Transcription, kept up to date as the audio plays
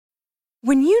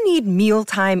When you need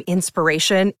mealtime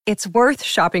inspiration, it's worth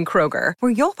shopping Kroger,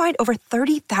 where you'll find over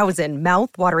 30,000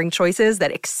 mouth-watering choices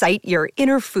that excite your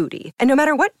inner foodie. And no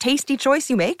matter what tasty choice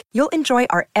you make, you'll enjoy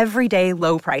our everyday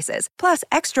low prices, plus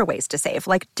extra ways to save,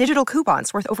 like digital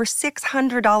coupons worth over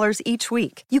 $600 each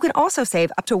week. You can also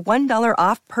save up to $1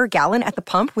 off per gallon at the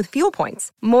pump with fuel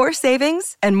points. More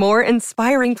savings and more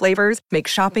inspiring flavors make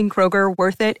shopping Kroger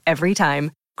worth it every time.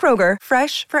 Kroger,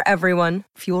 fresh for everyone.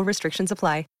 Fuel restrictions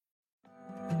apply.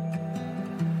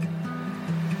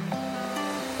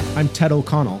 I'm Ted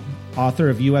O'Connell, author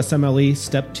of USMLE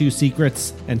Step 2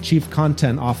 Secrets and Chief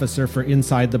Content Officer for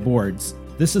Inside the Boards.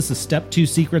 This is the Step 2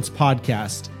 Secrets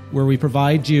podcast, where we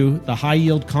provide you the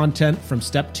high-yield content from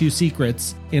Step 2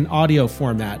 Secrets in audio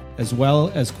format, as well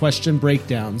as question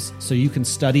breakdowns, so you can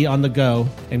study on the go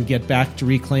and get back to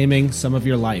reclaiming some of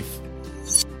your life.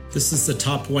 This is the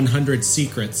Top 100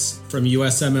 Secrets from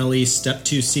USMLE Step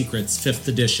 2 Secrets, 5th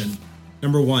edition.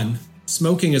 Number 1.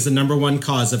 Smoking is the number one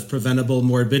cause of preventable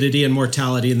morbidity and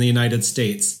mortality in the United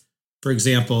States. For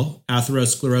example,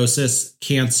 atherosclerosis,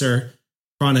 cancer,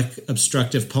 chronic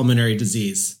obstructive pulmonary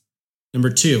disease. Number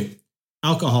 2,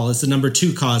 alcohol is the number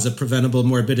 2 cause of preventable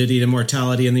morbidity and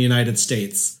mortality in the United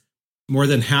States. More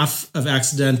than half of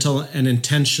accidental and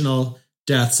intentional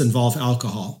deaths involve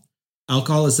alcohol.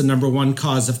 Alcohol is the number 1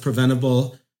 cause of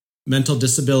preventable mental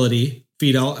disability,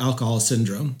 fetal alcohol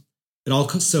syndrome. It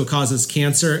also causes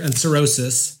cancer and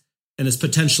cirrhosis and is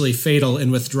potentially fatal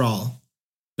in withdrawal.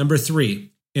 Number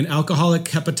 3, in alcoholic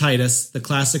hepatitis, the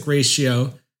classic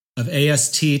ratio of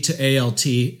AST to ALT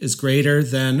is greater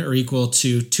than or equal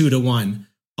to 2-1,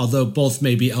 although both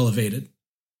may be elevated.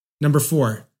 Number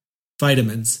 4,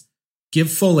 vitamins. Give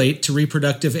folate to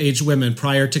reproductive age women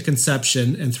prior to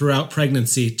conception and throughout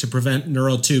pregnancy to prevent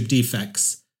neural tube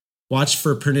defects. Watch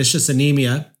for pernicious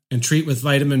anemia and treat with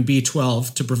vitamin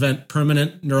B12 to prevent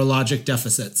permanent neurologic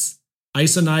deficits.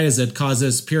 Isoniazid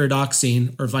causes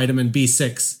pyridoxine or vitamin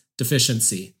B6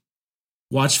 deficiency.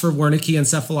 Watch for Wernicke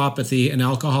encephalopathy in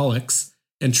alcoholics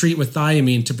and treat with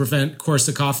thiamine to prevent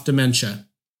Korsakoff dementia.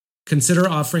 Consider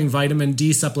offering vitamin D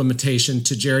supplementation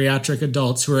to geriatric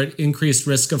adults who are at increased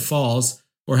risk of falls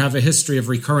or have a history of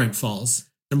recurrent falls.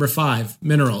 Number 5,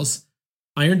 minerals.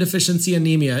 Iron deficiency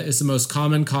anemia is the most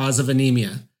common cause of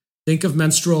anemia. Think of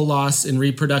menstrual loss in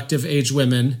reproductive age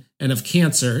women and of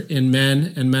cancer in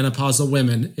men and menopausal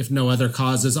women if no other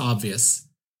cause is obvious.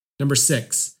 Number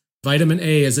 6, vitamin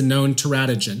A is a known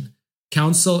teratogen.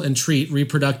 Counsel and treat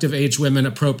reproductive age women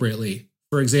appropriately.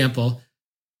 For example,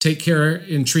 take care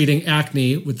in treating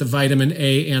acne with the vitamin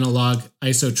A analog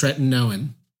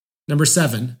isotretinoin. Number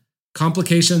 7,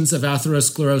 complications of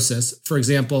atherosclerosis, for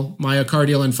example,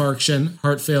 myocardial infarction,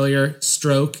 heart failure,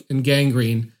 stroke, and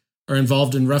gangrene, are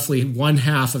involved in roughly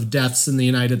 1/2 of deaths in the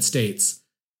United States.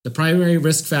 The primary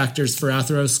risk factors for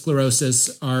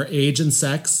atherosclerosis are age and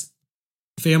sex,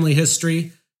 family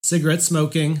history, cigarette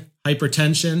smoking,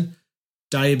 hypertension,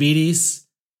 diabetes,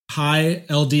 high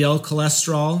LDL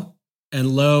cholesterol,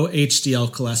 and low HDL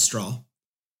cholesterol.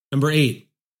 Number 8,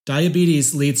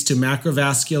 diabetes leads to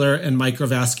macrovascular and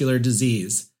microvascular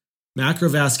disease.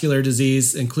 Macrovascular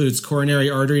disease includes coronary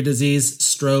artery disease,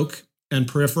 stroke, and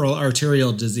peripheral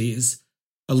arterial disease,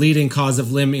 a leading cause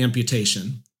of limb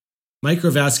amputation.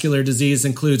 Microvascular disease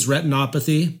includes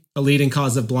retinopathy, a leading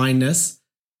cause of blindness,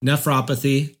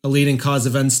 nephropathy, a leading cause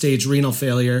of end-stage renal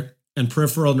failure, and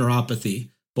peripheral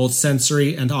neuropathy, both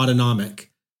sensory and autonomic.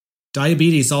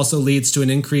 Diabetes also leads to an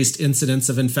increased incidence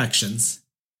of infections.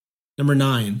 Number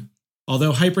 9,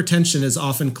 although hypertension is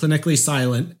often clinically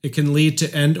silent, it can lead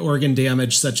to end organ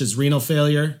damage such as renal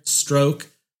failure, stroke,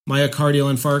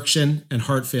 myocardial infarction, and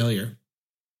heart failure.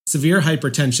 Severe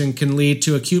hypertension can lead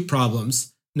to acute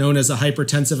problems, known as a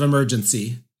hypertensive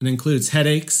emergency, and includes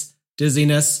headaches,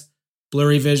 dizziness,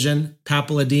 blurry vision,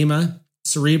 papilledema,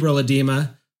 cerebral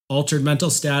edema, altered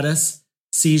mental status,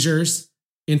 seizures,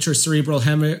 intracerebral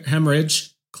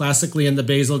hemorrhage, classically in the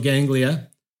basal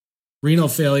ganglia, renal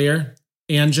failure,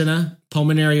 angina,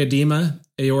 pulmonary edema,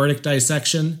 aortic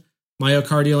dissection,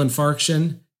 myocardial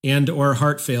infarction, and/or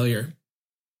heart failure.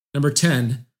 Number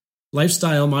 10,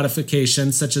 lifestyle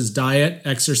modifications such as diet,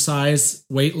 exercise,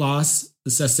 weight loss,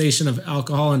 the cessation of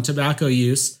alcohol and tobacco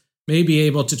use may be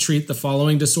able to treat the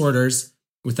following disorders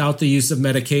without the use of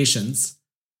medications: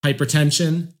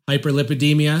 hypertension,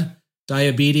 hyperlipidemia,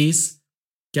 diabetes,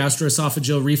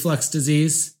 gastroesophageal reflux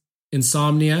disease,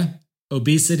 insomnia,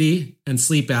 obesity, and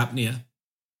sleep apnea.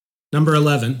 Number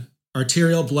 11,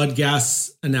 arterial blood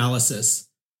gas analysis.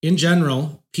 In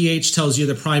general, pH tells you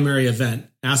the primary event,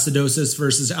 acidosis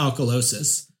versus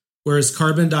alkalosis, whereas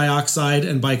carbon dioxide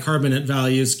and bicarbonate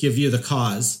values give you the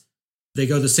cause. They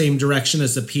go the same direction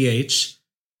as the pH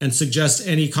and suggest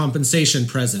any compensation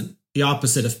present, the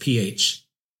opposite of pH.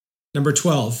 Number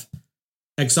 12,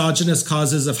 exogenous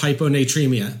causes of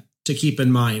hyponatremia to keep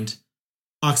in mind: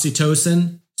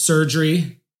 oxytocin,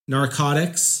 surgery,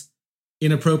 narcotics,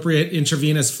 inappropriate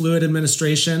intravenous fluid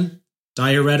administration,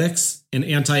 diuretics, and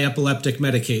anti-epileptic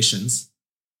medications.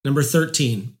 Number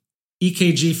 13,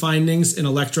 EKG findings in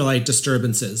electrolyte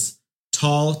disturbances: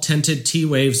 tall, tented T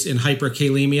waves in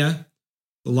hyperkalemia,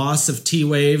 loss of T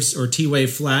waves or T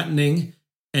wave flattening,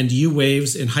 and U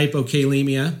waves in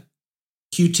hypokalemia,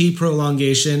 QT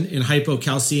prolongation in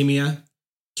hypocalcemia,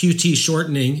 QT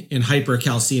shortening in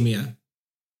hypercalcemia.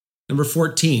 Number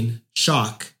 14,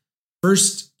 shock.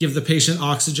 First, give the patient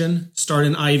oxygen, start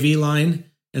an IV line,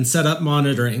 and set up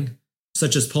monitoring,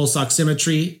 such as pulse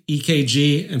oximetry,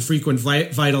 EKG, and frequent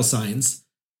vital signs.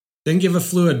 Then give a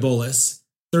fluid bolus,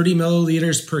 30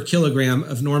 milliliters per kilogram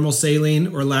of normal saline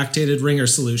or lactated Ringer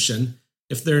solution,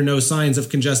 if there are no signs of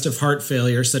congestive heart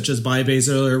failure, such as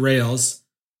bibasilar rales,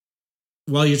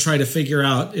 while you try to figure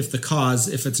out if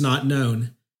it's not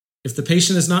known. If the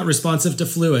patient is not responsive to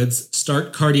fluids,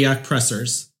 start cardiac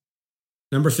pressors.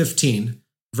 Number 15,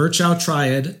 Virchow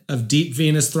triad of deep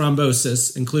venous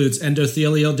thrombosis includes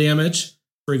endothelial damage,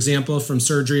 for example, from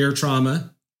surgery or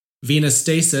trauma, venous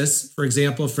stasis, for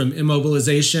example, from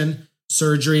immobilization,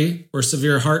 surgery, or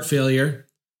severe heart failure,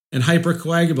 and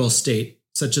hypercoagulable state,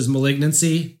 such as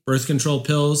malignancy, birth control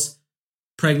pills,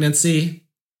 pregnancy,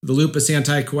 the lupus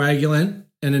anticoagulant,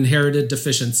 and inherited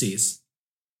deficiencies.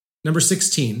 Number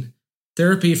 16,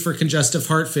 therapy for congestive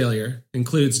heart failure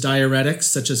includes diuretics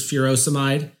such as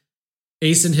furosemide,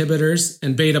 ACE inhibitors,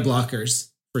 and beta blockers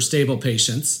for stable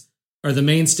patients are the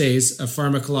mainstays of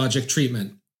pharmacologic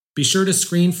treatment. Be sure to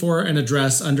screen for and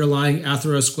address underlying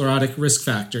atherosclerotic risk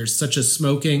factors such as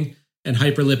smoking and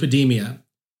hyperlipidemia.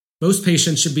 Most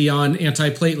patients should be on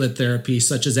antiplatelet therapy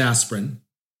such as aspirin.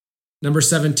 Number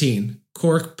 17,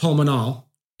 cor pulmonale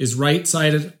is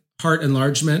right-sided heart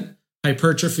enlargement,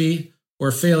 hypertrophy,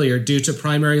 or failure due to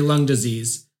primary lung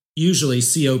disease, usually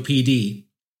COPD.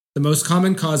 The most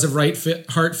common cause of right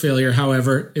heart failure,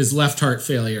 however, is left heart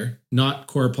failure, not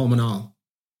cor pulmonale.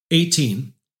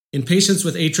 18. In patients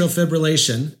with atrial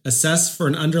fibrillation, assess for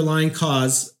an underlying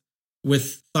cause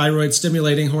with thyroid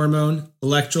stimulating hormone,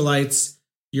 electrolytes,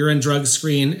 urine drug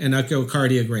screen, and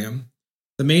echocardiogram.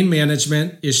 The main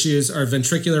management issues are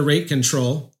ventricular rate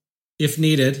control, if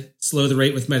needed, slow the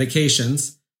rate with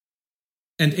medications,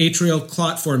 and atrial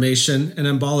clot formation and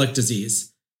embolic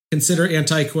disease. Consider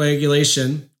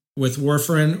anticoagulation with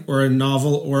warfarin or a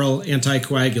novel oral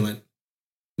anticoagulant.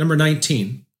 Number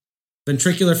 19.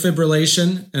 Ventricular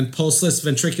fibrillation and pulseless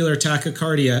ventricular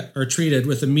tachycardia are treated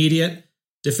with immediate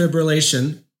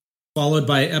defibrillation, followed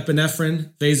by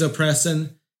epinephrine,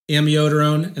 vasopressin,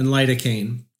 amiodarone, and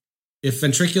lidocaine. If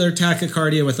ventricular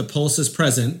tachycardia with a pulse is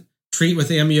present, treat with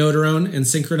amiodarone and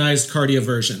synchronized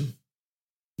cardioversion.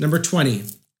 Number 20.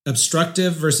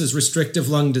 Obstructive versus restrictive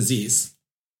lung disease.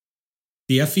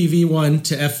 The FEV1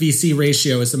 to FVC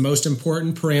ratio is the most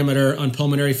important parameter on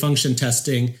pulmonary function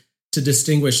testing to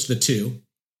distinguish the two.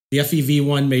 The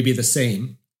FEV1 may be the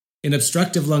same. In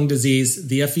obstructive lung disease,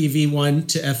 the FEV1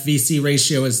 to FVC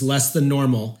ratio is less than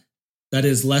normal, that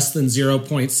is less than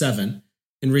 0.7.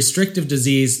 In restrictive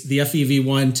disease, the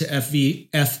FEV1 to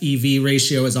FEV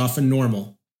ratio is often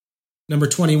normal. Number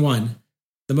 21.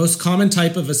 The most common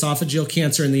type of esophageal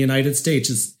cancer in the United States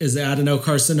is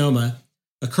adenocarcinoma,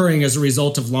 occurring as a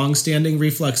result of long-standing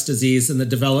reflux disease and the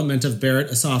development of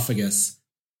Barrett esophagus.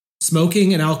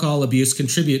 Smoking and alcohol abuse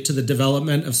contribute to the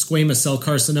development of squamous cell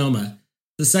carcinoma,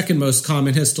 the second most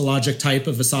common histologic type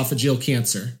of esophageal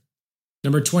cancer.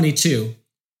 Number 22.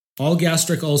 All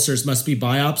gastric ulcers must be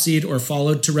biopsied or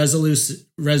followed to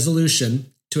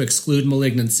resolution to exclude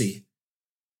malignancy.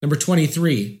 Number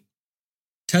 23.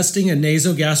 Testing a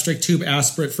nasogastric tube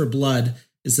aspirate for blood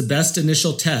is the best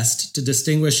initial test to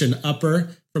distinguish an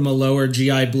upper from a lower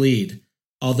GI bleed,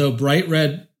 although bright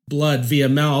red blood via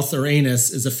mouth or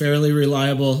anus is a fairly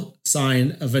reliable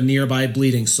sign of a nearby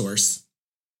bleeding source.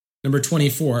 Number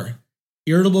 24.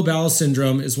 Irritable bowel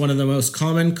syndrome is one of the most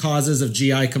common causes of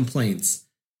GI complaints.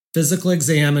 Physical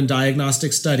exam and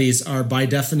diagnostic studies are by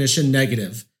definition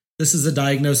negative. This is a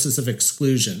diagnosis of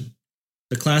exclusion.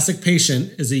 The classic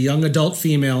patient is a young adult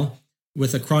female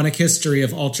with a chronic history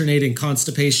of alternating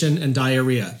constipation and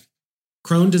diarrhea.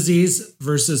 Crohn's disease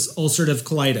versus ulcerative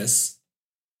colitis.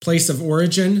 Place of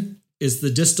origin is the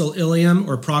distal ileum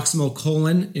or proximal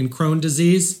colon in Crohn's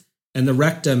disease and the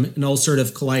rectum in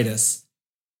ulcerative colitis.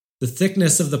 The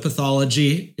thickness of the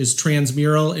pathology is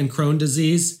transmural in Crohn's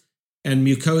disease and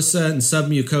mucosa and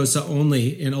submucosa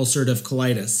only in ulcerative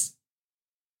colitis.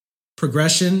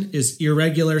 Progression is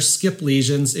irregular skip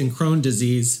lesions in Crohn's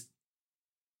disease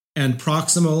and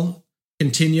proximal,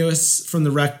 continuous from the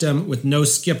rectum with no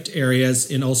skipped areas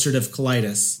in ulcerative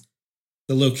colitis.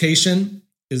 The location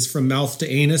is from mouth to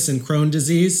anus in Crohn's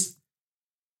disease,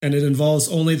 and it involves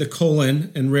only the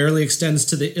colon and rarely extends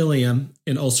to the ileum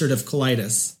in ulcerative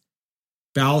colitis.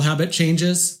 Bowel habit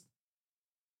changes,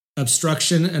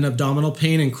 obstruction and abdominal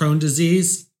pain in Crohn's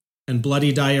disease, and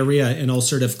bloody diarrhea in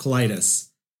ulcerative colitis.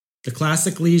 The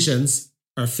classic lesions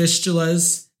are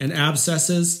fistulas and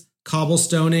abscesses,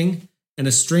 cobblestoning, and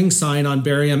a string sign on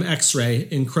barium X-ray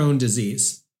in Crohn's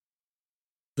disease.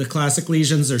 The classic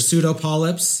lesions are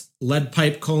pseudopolyps, lead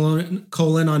pipe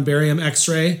colon on barium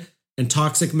X-ray, and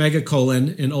toxic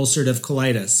megacolon in ulcerative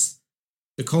colitis.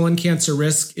 The colon cancer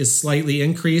risk is slightly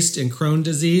increased in Crohn's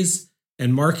disease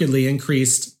and markedly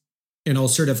increased in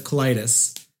ulcerative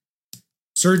colitis.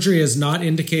 Surgery is not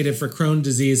indicated for Crohn's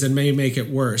disease and may make it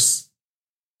worse.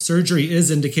 Surgery is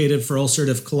indicated for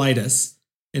ulcerative colitis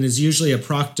and is usually a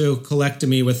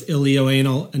proctocolectomy with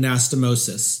ileoanal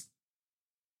anastomosis.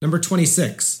 Number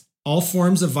 26. All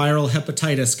forms of viral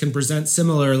hepatitis can present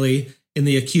similarly in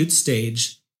the acute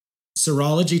stage.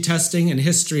 Serology testing and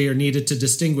history are needed to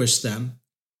distinguish them.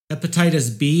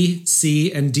 Hepatitis B,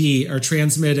 C, and D are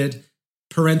transmitted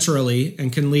parenterally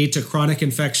and can lead to chronic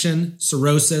infection,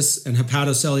 cirrhosis, and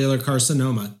hepatocellular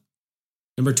carcinoma.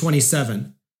 Number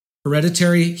 27.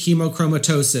 Hereditary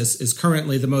hemochromatosis is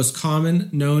currently the most common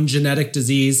known genetic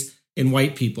disease in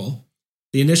white people.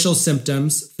 The initial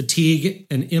symptoms, fatigue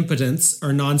and impotence,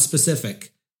 are nonspecific,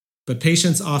 but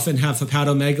patients often have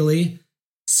hepatomegaly,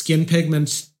 skin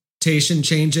pigmentation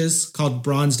changes called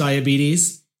bronze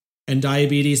diabetes, and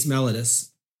diabetes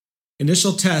mellitus.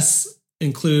 Initial tests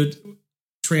include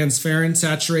transferrin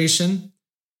saturation,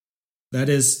 that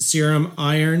is serum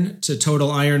iron to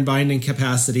total iron binding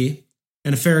capacity,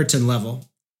 and a ferritin level.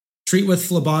 Treat with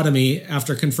phlebotomy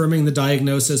after confirming the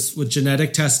diagnosis with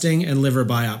genetic testing and liver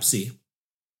biopsy.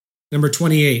 Number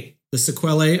 28, the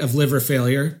sequelae of liver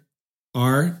failure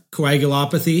are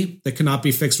coagulopathy that cannot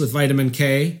be fixed with vitamin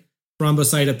K,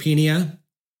 thrombocytopenia,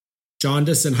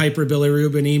 jaundice and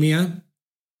hyperbilirubinemia,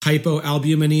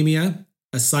 hypoalbuminemia,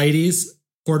 ascites,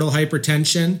 portal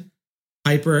hypertension,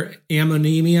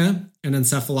 hyperammonemia, and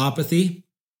encephalopathy,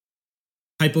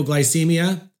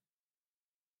 hypoglycemia,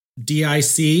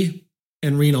 DIC,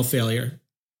 and renal failure.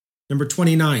 Number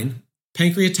 29,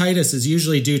 pancreatitis is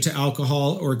usually due to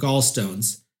alcohol or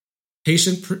gallstones.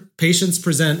 Patients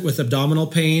present with abdominal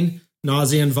pain,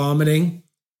 nausea and vomiting,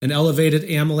 and elevated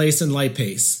amylase and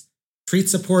lipase. Treat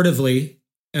supportively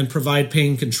and provide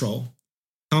pain control.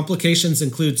 Complications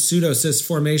include pseudocyst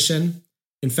formation,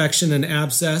 infection and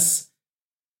abscess,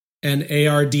 and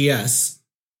ARDS.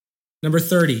 Number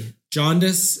 30,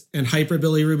 jaundice and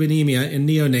hyperbilirubinemia in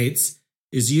neonates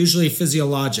is usually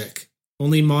physiologic.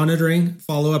 Only monitoring,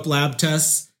 follow-up lab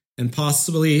tests, and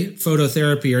possibly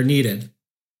phototherapy are needed.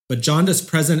 But jaundice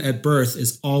present at birth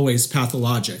is always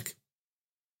pathologic.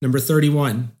 Number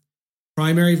 31,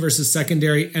 primary versus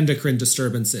secondary endocrine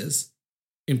disturbances.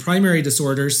 In primary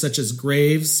disorders such as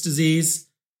Graves' disease,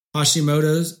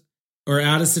 Hashimoto's, or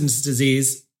Addison's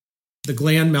disease, the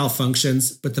gland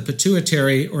malfunctions, but the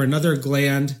pituitary or another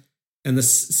gland and the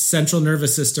central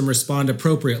nervous system respond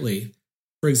appropriately.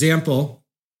 For example,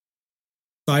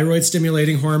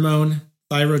 thyroid-stimulating hormone,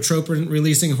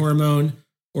 thyrotropin-releasing hormone,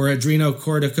 or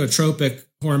adrenocorticotropic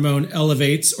hormone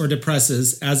elevates or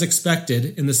depresses as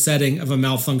expected in the setting of a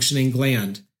malfunctioning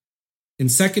gland. In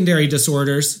secondary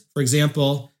disorders, for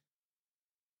example,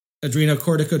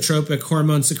 adrenocorticotropic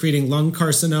hormone-secreting lung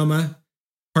carcinoma,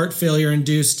 heart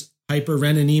failure-induced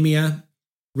hyperreninemia,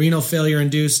 renal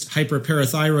failure-induced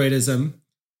hyperparathyroidism,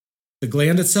 the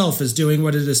gland itself is doing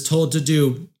what it is told to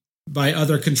do by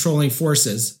other controlling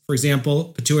forces. For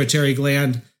example, pituitary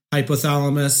gland,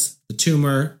 hypothalamus, the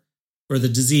tumor, or the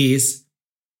disease.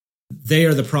 They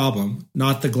are the problem,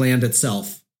 not the gland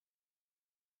itself.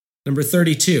 Number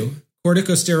 32,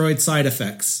 corticosteroid side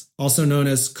effects, also known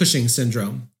as Cushing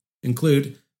syndrome,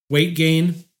 include weight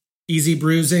gain, easy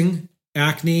bruising,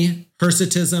 acne,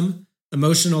 hirsutism,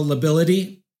 emotional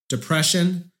lability,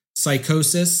 depression,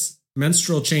 psychosis,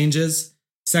 menstrual changes,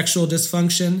 sexual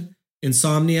dysfunction,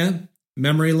 insomnia,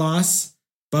 memory loss,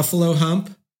 buffalo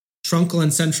hump, truncal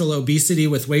and central obesity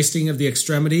with wasting of the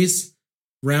extremities,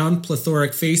 round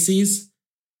plethoric facies,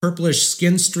 purplish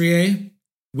skin striae,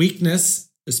 weakness,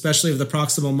 especially of the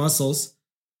proximal muscles,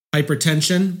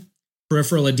 hypertension,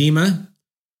 peripheral edema,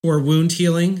 poor wound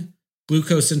healing,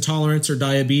 glucose intolerance or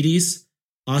diabetes,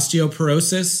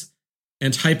 osteoporosis,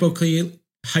 and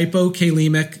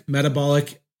hypokalemic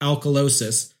metabolic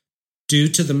alkalosis, due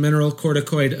to the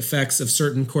mineralocorticoid effects of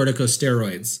certain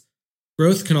corticosteroids.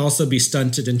 Growth can also be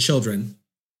stunted in children.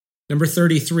 Number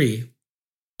 33.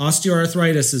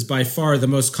 Osteoarthritis is by far the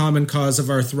most common cause of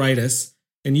arthritis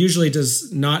and usually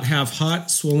does not have hot,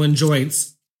 swollen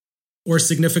joints or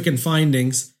significant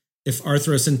findings if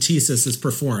arthrocentesis is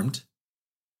performed.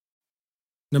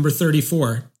 Number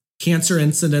 34. Cancer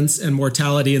incidence and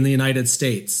mortality in the United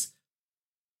States.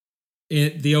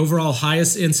 The overall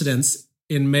highest incidence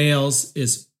in males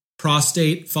is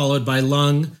prostate, followed by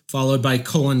lung, followed by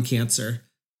colon cancer.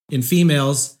 In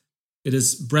females, it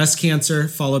is breast cancer,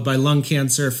 followed by lung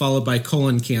cancer, followed by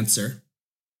colon cancer.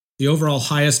 The overall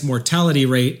highest mortality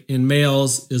rate in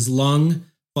males is lung,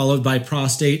 followed by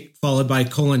prostate, followed by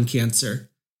colon cancer.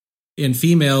 In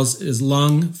females is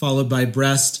lung, followed by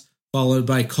breast, followed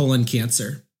by colon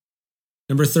cancer.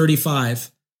 Number 35.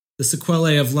 The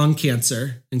sequelae of lung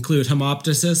cancer include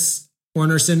hemoptysis,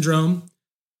 Horner syndrome,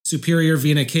 superior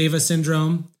vena cava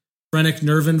syndrome, phrenic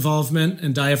nerve involvement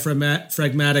and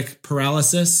diaphragmatic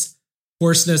paralysis,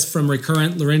 hoarseness from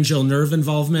recurrent laryngeal nerve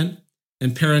involvement,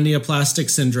 and paraneoplastic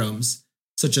syndromes,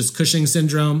 such as Cushing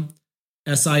syndrome,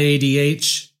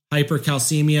 SIADH,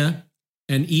 hypercalcemia,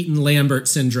 and Eaton-Lambert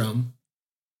syndrome.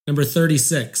 Number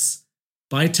 36.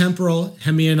 Bitemporal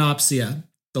hemianopsia,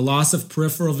 the loss of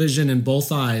peripheral vision in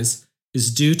both eyes,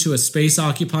 is due to a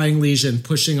space-occupying lesion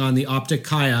pushing on the optic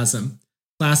chiasm,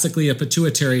 classically a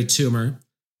pituitary tumor,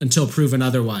 until proven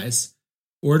otherwise.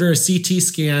 Order a CT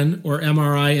scan or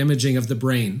MRI imaging of the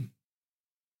brain.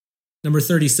 Number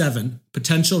 37.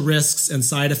 Potential risks and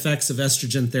side effects of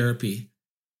estrogen therapy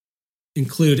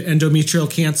include endometrial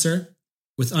cancer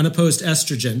with unopposed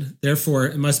estrogen, therefore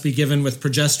it must be given with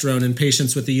progesterone in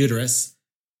patients with a uterus,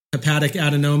 hepatic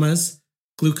adenomas,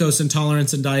 glucose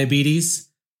intolerance and diabetes,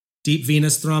 deep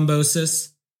venous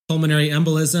thrombosis, pulmonary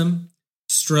embolism,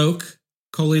 stroke,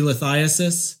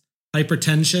 cholelithiasis,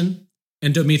 hypertension,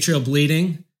 endometrial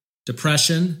bleeding,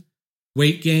 depression,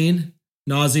 weight gain,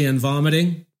 nausea and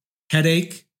vomiting,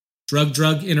 headache,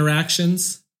 drug-drug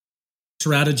interactions,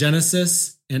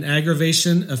 teratogenesis, and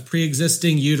aggravation of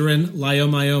pre-existing uterine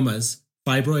leiomyomas,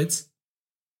 fibroids,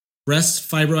 breast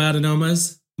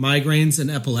fibroadenomas, migraines, and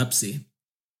epilepsy.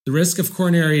 The risk of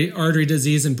coronary artery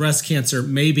disease and breast cancer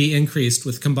may be increased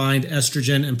with combined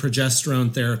estrogen and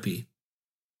progesterone therapy.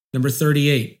 Number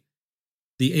 38.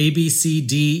 The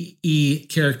ABCDE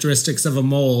characteristics of a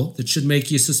mole that should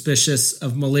make you suspicious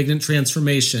of malignant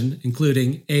transformation,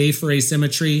 including A for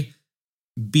asymmetry,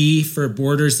 B for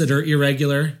borders that are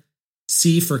irregular,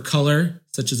 C for color,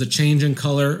 such as a change in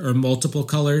color or multiple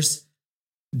colors,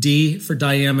 D for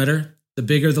diameter. The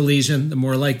bigger the lesion, the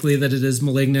more likely that it is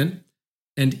malignant,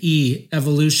 and E,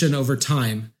 evolution over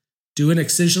time. Do an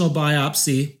excisional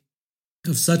biopsy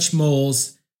of such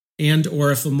moles and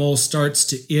or if a mole starts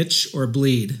to itch or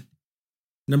bleed.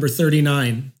 Number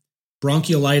 39,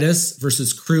 bronchiolitis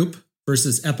versus croup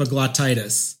versus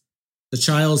epiglottitis. The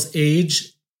child's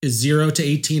age is 0 to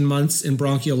 18 months in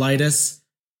bronchiolitis,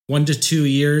 1 to 2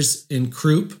 years in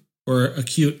croup or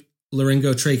acute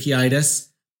laryngotracheitis,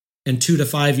 and 2 to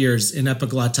 5 years in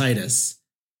epiglottitis.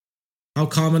 How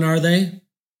common are they?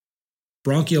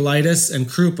 Bronchiolitis and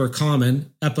croup are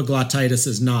common, epiglottitis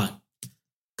is not.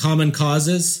 Common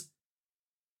causes: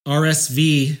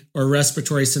 RSV, or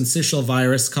respiratory syncytial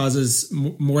virus, causes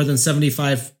more than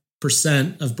 75%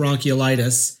 of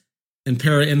bronchiolitis, and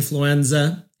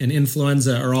parainfluenza and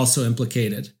influenza are also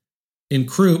implicated. In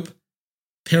croup,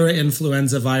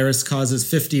 parainfluenza virus causes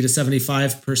 50 to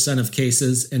 75% of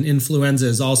cases, and influenza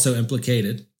is also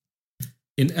implicated.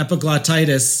 In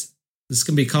epiglottitis, this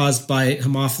can be caused by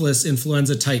Haemophilus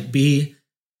influenza type B,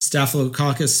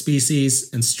 Staphylococcus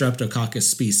species, and Streptococcus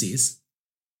species.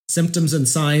 Symptoms and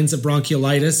signs of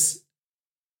bronchiolitis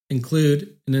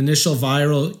include an initial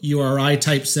viral URI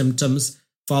type symptoms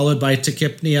followed by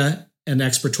tachypnea and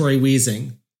expiratory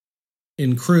wheezing.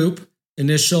 In croup,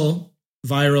 initial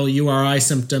viral URI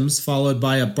symptoms followed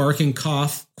by a barking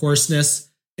cough, hoarseness,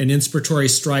 and inspiratory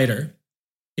stridor.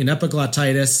 In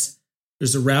epiglottitis,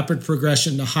 there's a rapid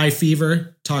progression to high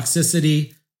fever,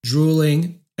 toxicity,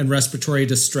 drooling, and respiratory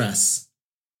distress.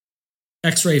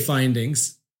 X-ray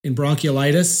findings. In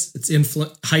bronchiolitis, it's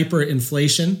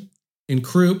hyperinflation. In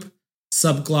croup,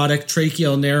 subglottic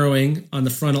tracheal narrowing on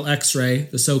the frontal X-ray,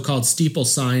 the so-called steeple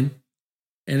sign.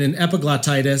 And in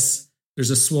epiglottitis, there's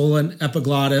a swollen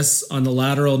epiglottis on the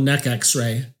lateral neck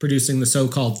X-ray, producing the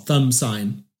so-called thumb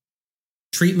sign.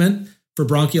 Treatment for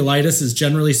bronchiolitis is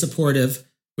generally supportive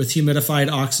with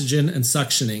humidified oxygen and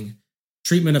suctioning.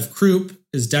 Treatment of croup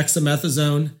is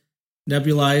dexamethasone,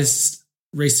 nebulized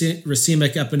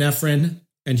racemic epinephrine,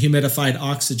 and humidified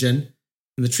oxygen.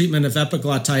 In the treatment of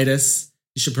epiglottitis,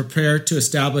 you should prepare to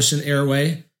establish an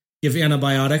airway, give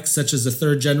antibiotics such as a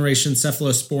third-generation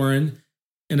cephalosporin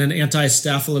and an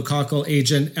anti-staphylococcal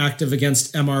agent active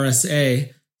against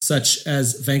MRSA, such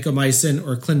as vancomycin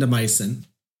or clindamycin.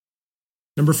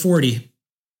 Number 40.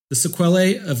 The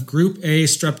sequelae of Group A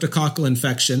streptococcal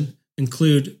infection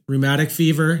include rheumatic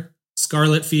fever,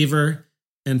 scarlet fever,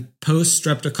 and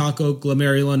post-streptococcal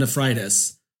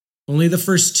glomerulonephritis. Only the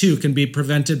first two can be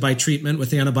prevented by treatment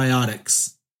with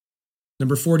antibiotics.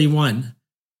 Number 41.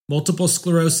 Multiple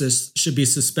sclerosis should be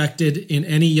suspected in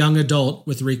any young adult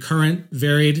with recurrent,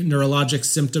 varied neurologic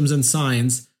symptoms and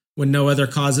signs when no other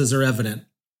causes are evident.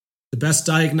 The best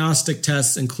diagnostic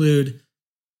tests include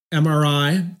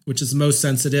MRI, which is most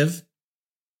sensitive,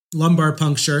 lumbar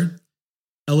puncture,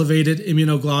 elevated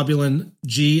immunoglobulin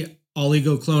G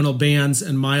oligoclonal bands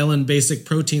and myelin basic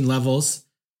protein levels,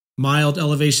 mild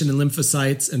elevation in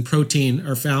lymphocytes and protein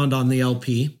are found on the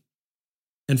LP.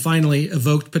 And finally,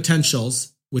 evoked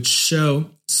potentials, which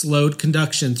show slowed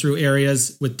conduction through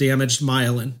areas with damaged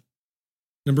myelin.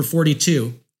 Number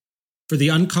 42. For the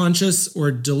unconscious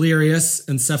or delirious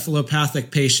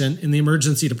encephalopathic patient in the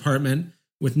emergency department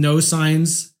with no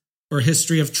signs or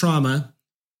history of trauma,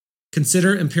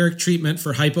 consider empiric treatment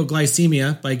for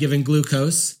hypoglycemia by giving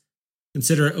glucose,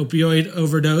 consider opioid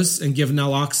overdose and give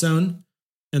naloxone,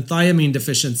 and thiamine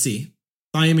deficiency.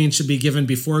 Thiamine should be given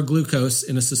before glucose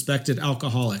in a suspected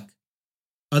alcoholic.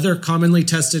 Other commonly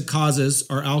tested causes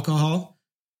are alcohol,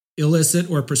 illicit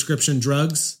or prescription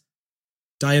drugs,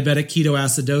 diabetic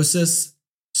ketoacidosis,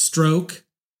 stroke,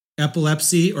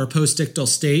 epilepsy or postictal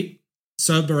state,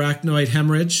 subarachnoid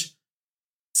hemorrhage,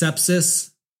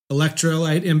 sepsis,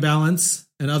 electrolyte imbalance,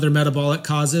 and other metabolic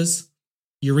causes,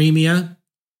 uremia,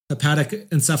 hepatic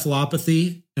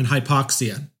encephalopathy, and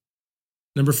hypoxia.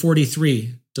 Number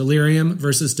 43, delirium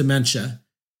versus dementia.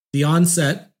 The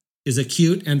onset is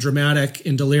acute and dramatic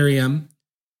in delirium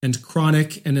and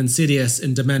chronic and insidious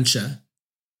in dementia.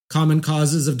 Common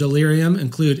causes of delirium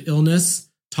include illness,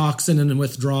 toxin and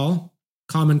withdrawal.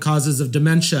 Common causes of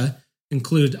dementia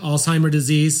include Alzheimer's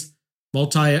disease,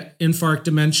 multi-infarct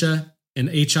dementia, and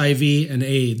HIV and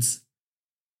AIDS.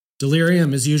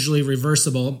 Delirium is usually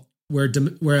reversible,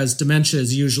 whereas dementia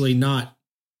is usually not.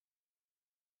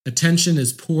 Attention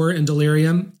is poor in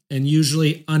delirium and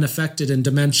usually unaffected in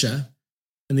dementia,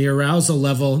 and the arousal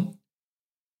level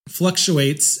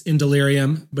fluctuates in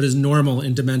delirium but is normal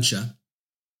in dementia.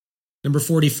 Number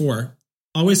 44.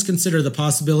 Always consider the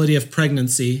possibility of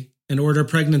pregnancy and order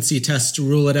pregnancy tests to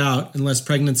rule it out unless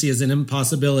pregnancy is an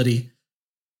impossibility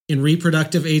in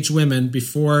reproductive age women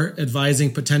before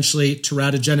advising potentially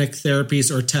teratogenic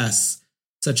therapies or tests,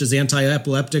 such as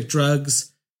anti-epileptic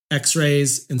drugs,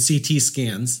 X-rays, and CT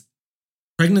scans.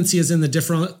 Pregnancy is in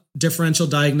the differential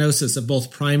diagnosis of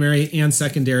both primary and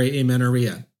secondary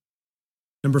amenorrhea.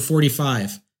 Number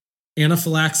 45.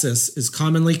 Anaphylaxis is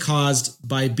commonly caused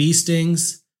by bee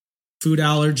stings, food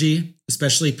allergy,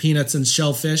 especially peanuts and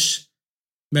shellfish,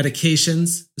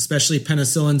 medications, especially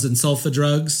penicillins and sulfa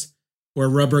drugs, or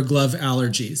rubber glove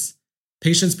allergies.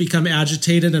 Patients become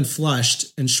agitated and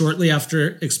flushed, and shortly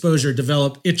after exposure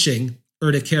develop itching,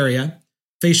 urticaria,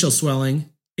 facial swelling,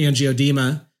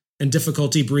 angioedema, and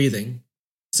difficulty breathing.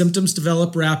 Symptoms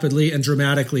develop rapidly and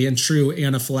dramatically in true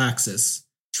anaphylaxis.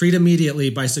 Treat immediately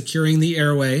by securing the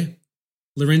airway.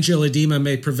 Laryngeal edema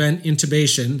may prevent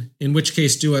intubation, in which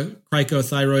case do a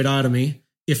cricothyroidotomy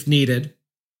if needed,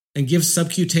 and give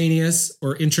subcutaneous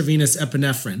or intravenous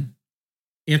epinephrine.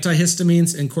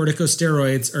 Antihistamines and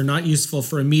corticosteroids are not useful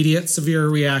for immediate severe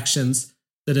reactions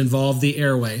that involve the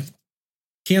airway.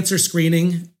 Cancer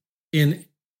screening in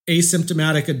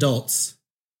asymptomatic adults.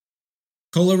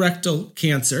 Colorectal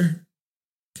cancer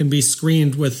can be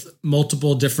screened with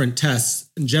multiple different tests,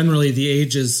 and generally the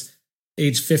age is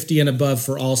age 50 and above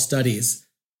for all studies.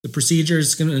 The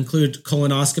procedures can include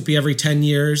colonoscopy every 10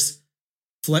 years,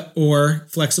 or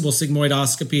flexible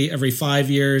sigmoidoscopy every 5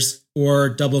 years, or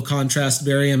double contrast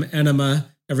barium enema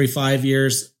every 5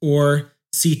 years, or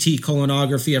CT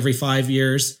colonography every 5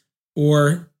 years,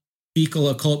 or fecal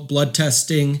occult blood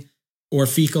testing, or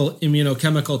fecal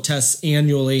immunochemical tests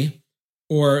annually,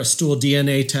 or a stool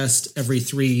DNA test every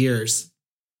 3 years.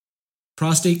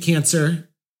 Prostate cancer,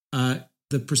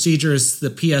 the procedure is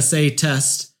the PSA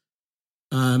test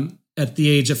at the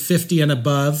age of 50 and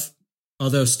above,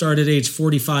 although start at age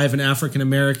 45 in African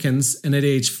Americans and at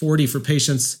age 40 for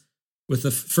patients with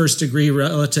a first-degree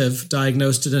relative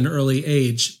diagnosed at an early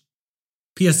age.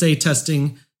 PSA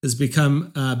testing has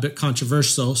become a bit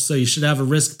controversial, so you should have a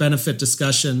risk-benefit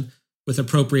discussion with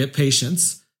appropriate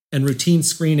patients, and routine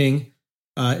screening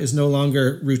is no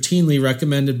longer routinely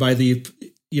recommended by the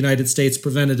United States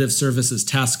Preventative Services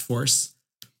Task Force.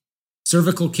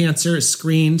 Cervical cancer is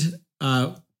screened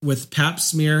with Pap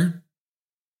smear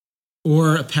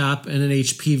or a Pap and an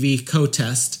HPV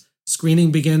co-test.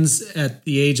 Screening begins at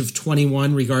the age of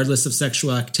 21, regardless of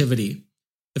sexual activity.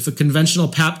 If a conventional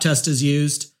Pap test is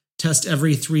used, test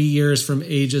every 3 years from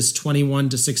ages 21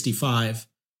 to 65.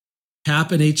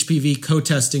 Pap and HPV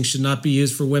co-testing should not be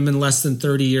used for women less than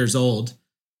 30 years old.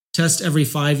 Test every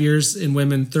 5 years in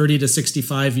women 30 to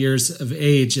 65 years of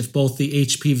age if both the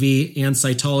HPV and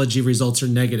cytology results are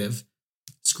negative.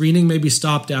 Screening may be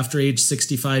stopped after age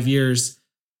 65 years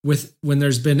when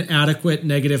there's been adequate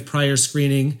negative prior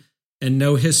screening and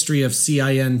no history of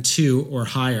CIN2 or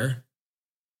higher.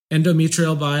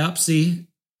 Endometrial biopsy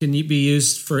can be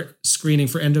used for screening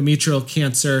for endometrial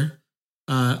cancer,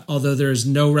 although there is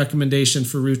no recommendation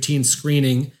for routine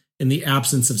screening in the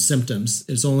absence of symptoms.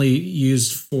 It's only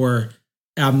used for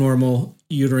abnormal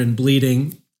uterine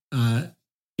bleeding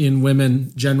in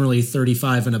women generally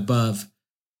 35 and above.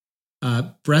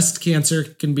 Breast cancer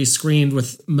can be screened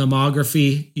with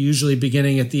mammography, usually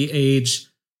beginning at the age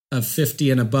of 50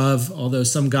 and above, although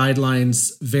some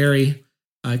guidelines vary.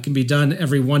 It can be done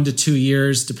every 1 to 2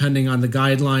 years, depending on the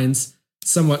guidelines.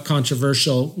 Somewhat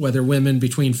controversial whether women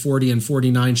between 40 and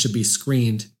 49 should be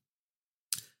screened.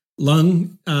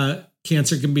 Lung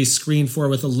cancer can be screened for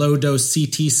with a low-dose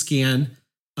CT scan.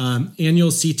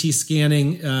 Annual CT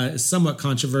scanning is somewhat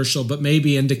controversial, but may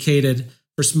be indicated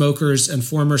for smokers and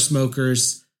former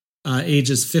smokers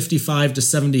ages 55 to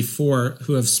 74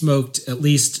 who have smoked at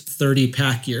least 30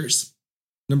 pack years.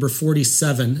 Number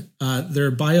 47, there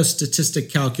are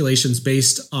biostatistic calculations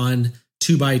based on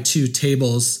 2x2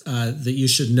 tables that you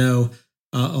should know.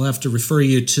 I'll have to refer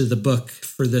you to the book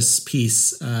for this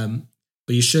piece.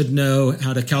 But you should know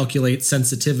how to calculate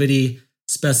sensitivity,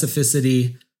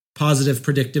 specificity, positive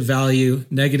predictive value,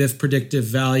 negative predictive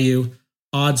value,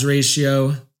 odds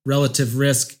ratio, relative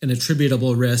risk, and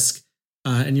attributable risk.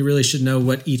 And you really should know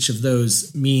what each of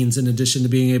those means in addition to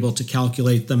being able to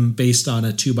calculate them based on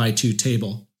a 2x2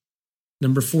 table.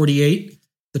 Number 48,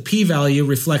 the p-value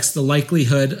reflects the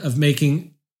likelihood of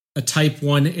making a type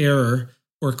 1 error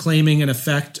or claiming an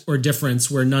effect or difference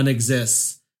where none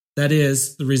exists. That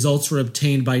is, the results were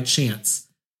obtained by chance.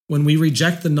 When we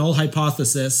reject the null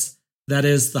hypothesis, that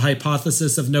is, the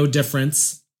hypothesis of no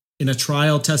difference, in a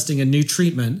trial testing a new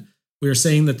treatment, we are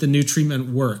saying that the new treatment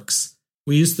works.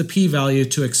 We use the p-value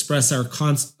to express our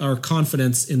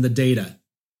confidence in the data.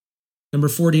 Number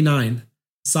 49,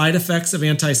 side effects of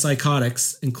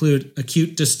antipsychotics include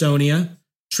acute dystonia,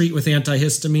 treat with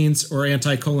antihistamines or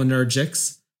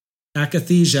anticholinergics,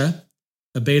 akathisia,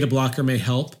 a beta blocker may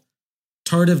help,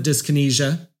 tardive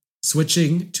dyskinesia,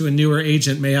 switching to a newer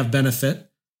agent may have benefit,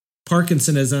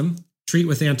 Parkinsonism, treat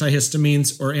with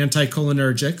antihistamines or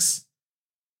anticholinergics,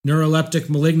 neuroleptic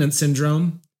malignant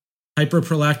syndrome,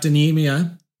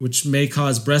 hyperprolactinemia, which may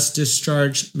cause breast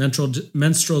discharge, menstrual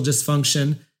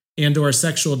dysfunction, and or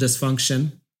sexual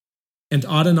dysfunction, and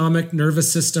autonomic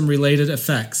nervous system-related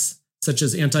effects, such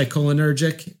as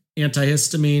anticholinergic,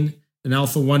 antihistamine, and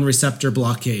alpha-1 receptor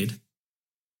blockade.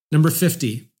 Number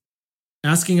 50.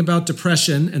 Asking about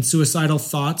depression and suicidal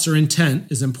thoughts or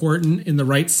intent is important in the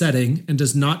right setting and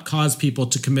does not cause people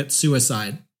to commit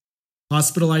suicide.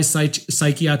 Hospitalize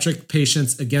psychiatric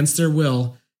patients against their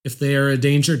will if they are a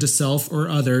danger to self or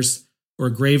others or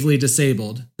gravely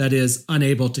disabled, that is,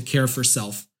 unable to care for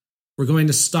self. We're going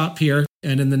to stop here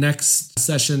and in the next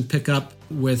session pick up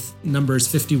with numbers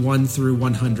 51 through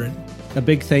 100. A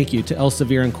big thank you to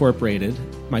Elsevier Incorporated,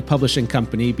 my publishing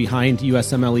company behind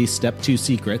USMLE Step 2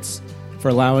 Secrets, for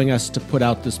allowing us to put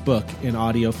out this book in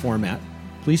audio format.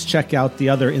 Please check out the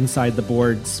other Inside the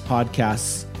Boards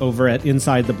podcasts over at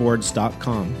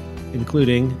InsideTheBoards.com,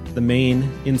 including the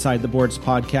main Inside the Boards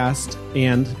podcast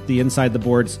and the Inside the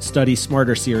Boards Study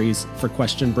Smarter series for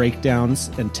question breakdowns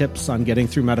and tips on getting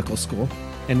through medical school.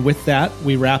 And with that,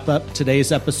 we wrap up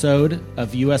today's episode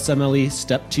of USMLE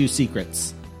Step 2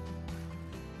 Secrets.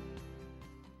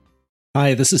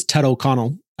 Hi, this is Ted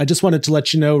O'Connell. I just wanted to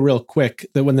let you know real quick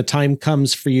that when the time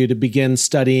comes for you to begin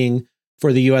studying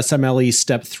for the USMLE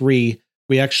Step 3,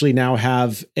 we actually now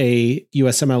have a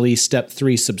USMLE Step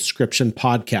 3 subscription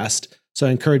podcast. So I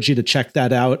encourage you to check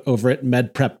that out over at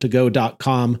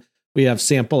medprep2go.com. We have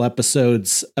sample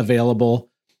episodes available.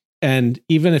 And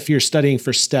even if you're studying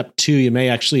for Step 2, you may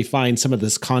actually find some of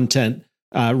this content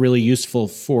really useful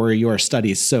for your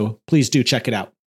studies. So please do check it out.